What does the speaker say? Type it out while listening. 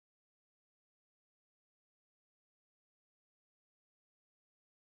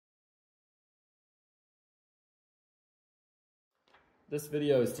This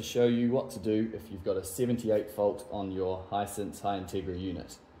video is to show you what to do if you've got a 78 fault on your Hisense Hi-Therma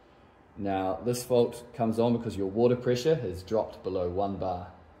unit. Now this fault comes on because your water pressure has dropped below 1 bar,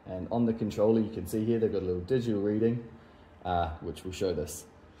 and on the controller you can see here they've got a little digital reading which will show this.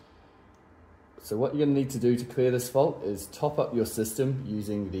 So what you're going to need to do to clear this fault is top up your system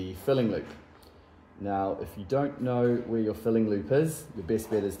using the filling loop. Now if you don't know where your filling loop is, your best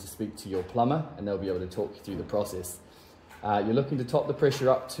bet is to speak to your plumber and they'll be able to talk you through the process. You're looking to top the pressure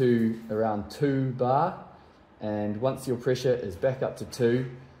up to around 2 bar, and once your pressure is back up to 2,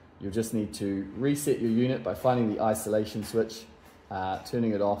 you'll just need to reset your unit by finding the isolation switch,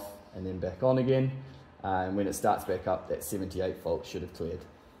 turning it off and then back on again, and when it starts back up, that 78 fault should have cleared.